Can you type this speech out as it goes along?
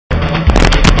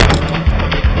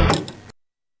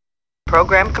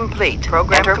Program complete.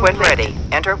 Enter when ready.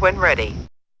 Enter when ready.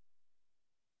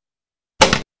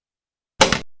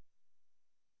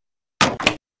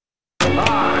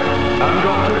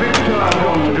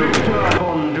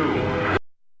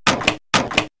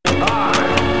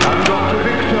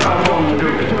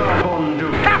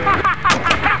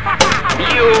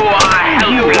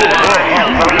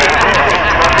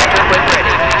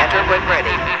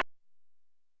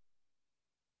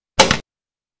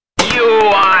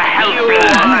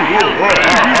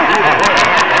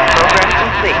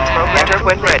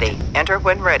 Enter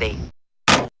when ready.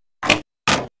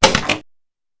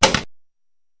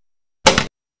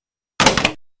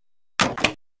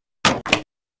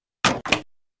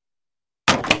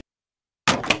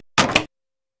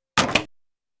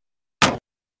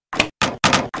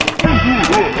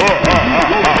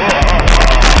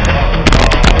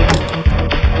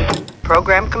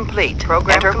 Program complete.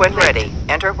 Enter when ready.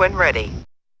 Enter when ready.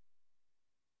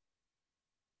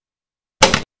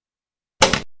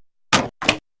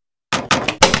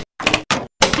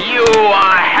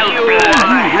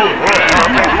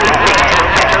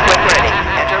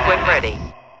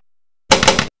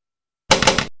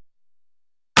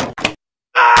 Program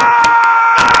complete. Enter when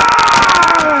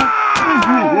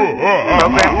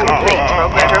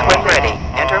ready.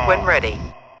 Enter when ready.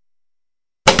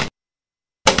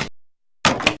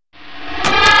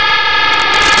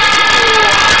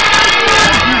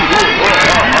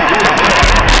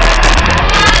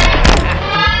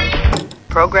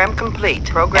 Program complete.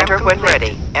 Enter when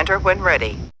ready. Enter when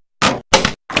ready.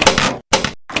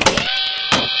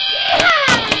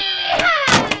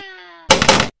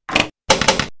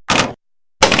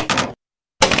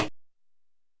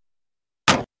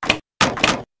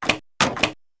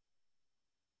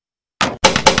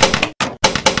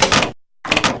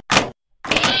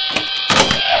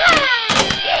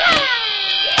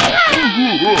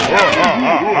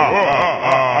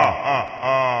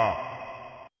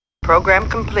 Program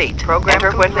complete.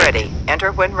 Enter when ready.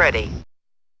 Enter when ready.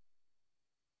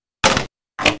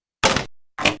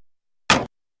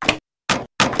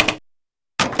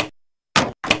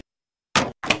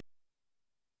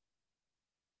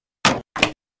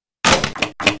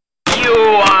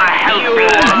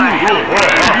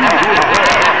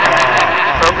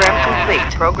 Program complete.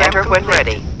 Enter when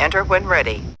ready. Enter when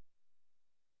ready.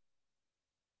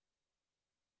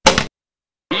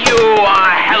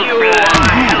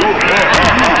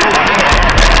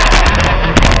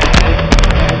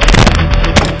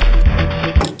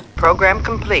 Program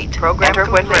complete. Enter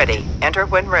when ready. Enter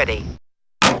when ready.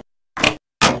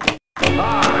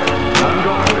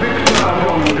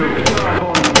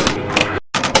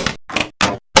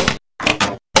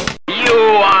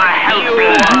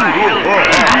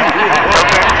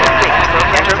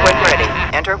 Enter when ready.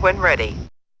 Enter when ready.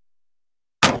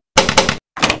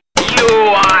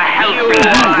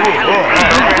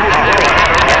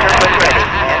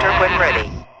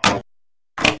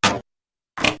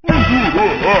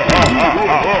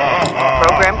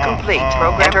 Program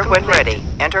complete. Enter when ready.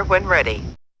 Enter when ready.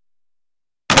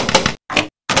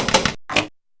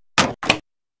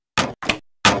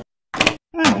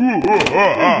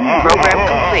 Program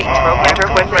complete. Enter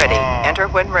when ready. Enter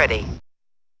when ready.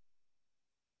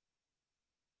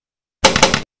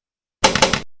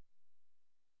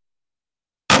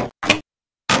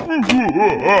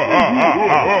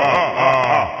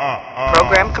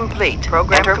 Program complete.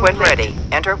 Enter when ready.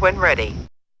 Enter when ready.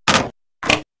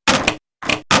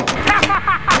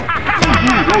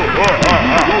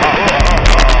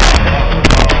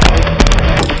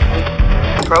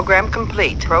 Program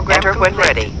complete. Enter when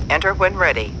ready. Enter when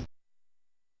ready.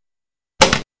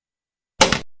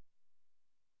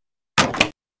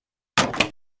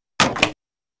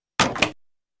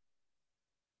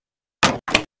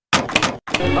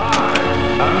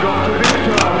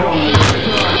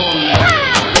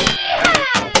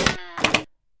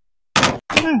 Program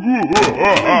complete.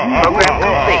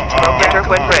 Enter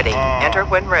when ready. Enter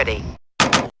when ready.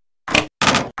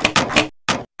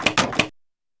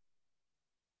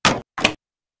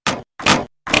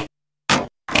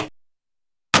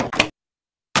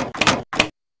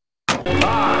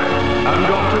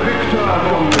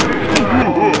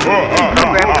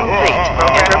 Program complete. Enter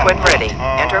when ready.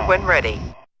 Enter when ready.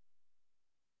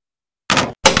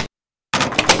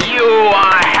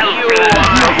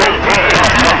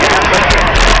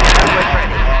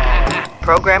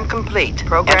 Program complete.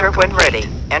 Enter when ready.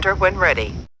 Enter when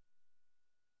ready.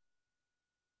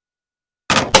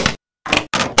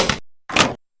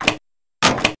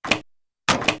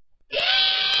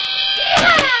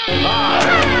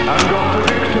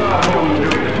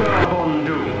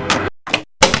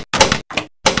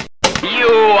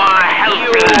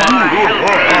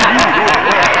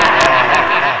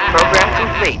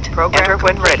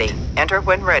 when ready. Enter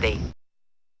when ready.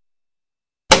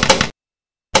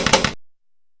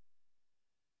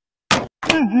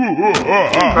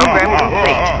 Program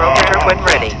complete. Enter when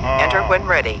ready. Enter when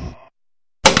ready.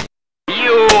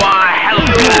 You are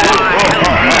helpless.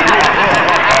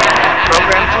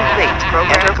 Program complete.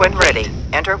 Enter when ready.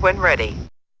 Enter when ready.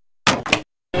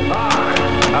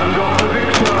 I'm Dr.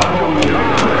 Victor Bondu.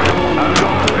 I'm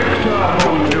Dr. Victor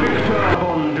Bondu. Victor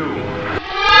Bondu.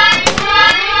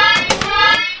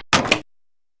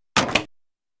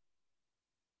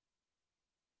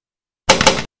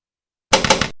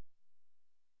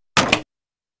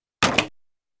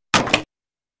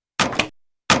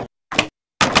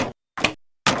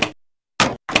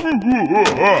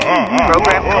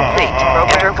 Program complete.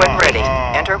 Enter when ready.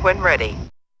 Enter when ready.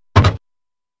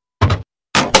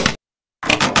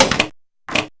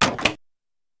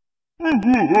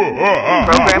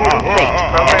 Program complete.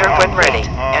 Enter when ready.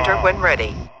 Enter when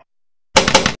ready.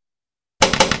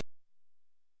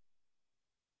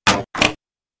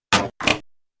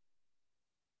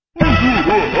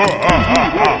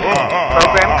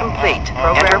 Program complete.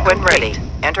 Enter when ready.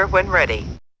 Enter when ready.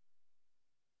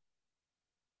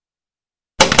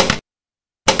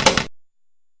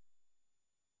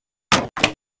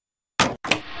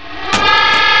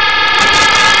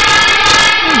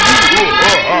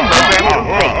 Program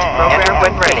complete. Enter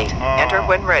when ready. Enter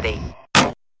when ready.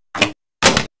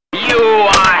 You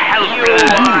are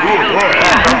helpless. Program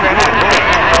complete.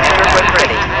 Enter when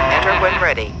ready. Enter when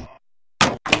ready.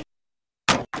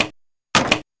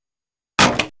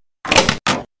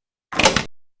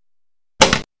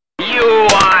 You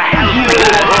are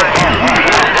helpless.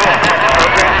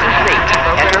 Program complete.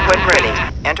 Enter when ready.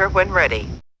 Enter when ready.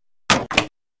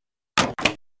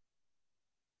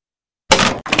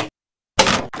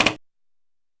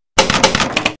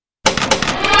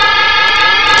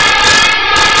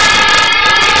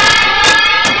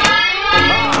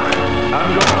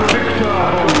 I'm Dr. Victor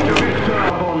Bondu. Victor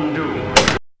Bondu.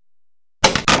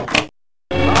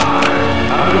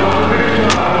 I'm Dr.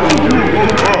 Victor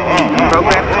Bondu.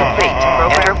 Program complete.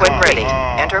 Enter when ready.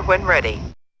 Enter when ready.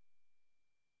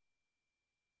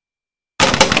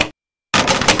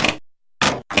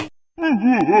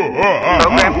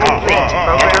 Program complete.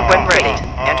 Enter when ready.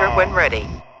 Enter when ready.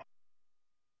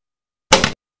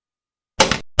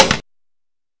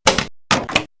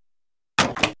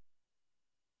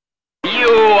 You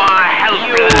are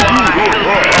helpless.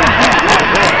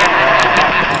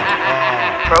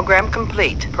 Program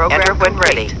complete. Enter when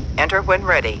ready. Enter when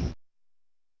ready.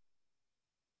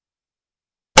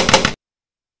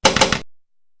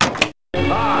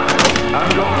 I'm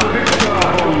Dr. Victor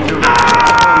Bondu.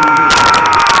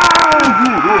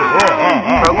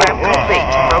 Program complete.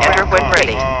 Enter when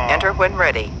ready. Enter when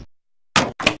ready.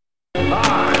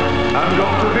 I'm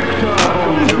Dr. Victor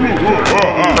Bondu.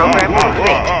 Program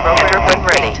complete. Enter when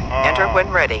ready. Enter when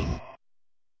ready.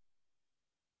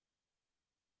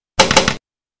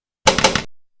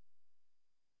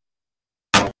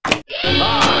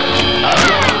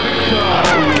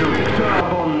 Victor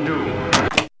Bondu.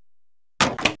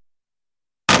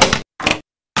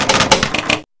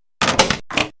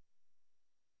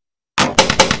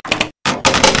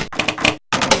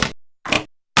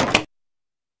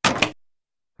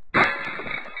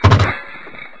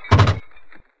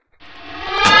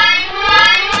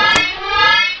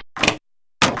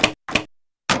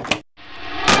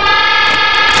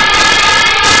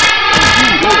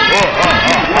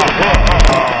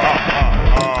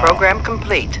 Program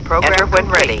complete. Enter when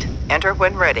ready. Enter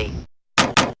when ready.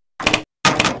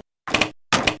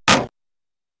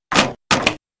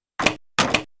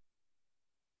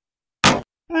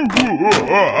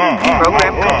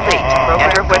 Program complete.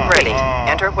 Enter when ready.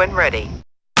 Enter when ready.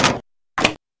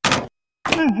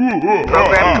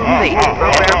 Program complete.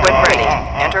 Enter when ready.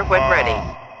 Enter when ready.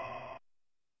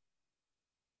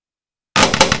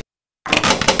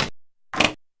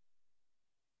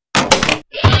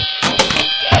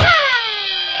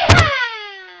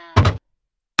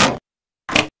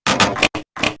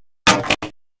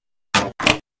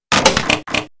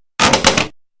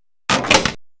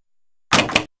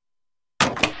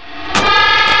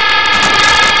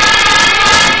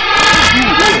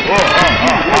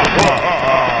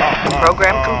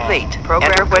 Program complete.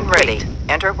 Enter when ready.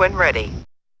 Enter when ready.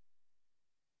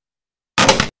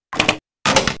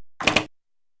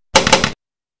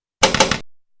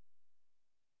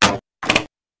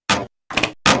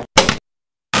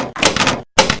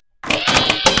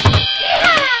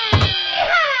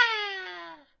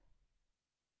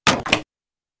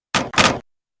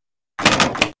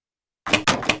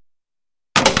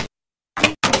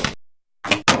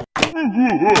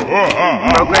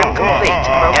 Program complete.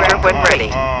 Enter when ready.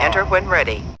 Enter when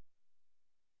ready.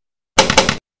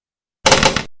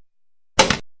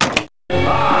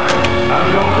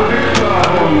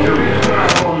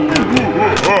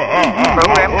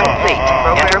 Program complete.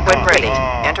 Enter when ready.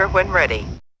 Enter when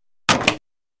ready.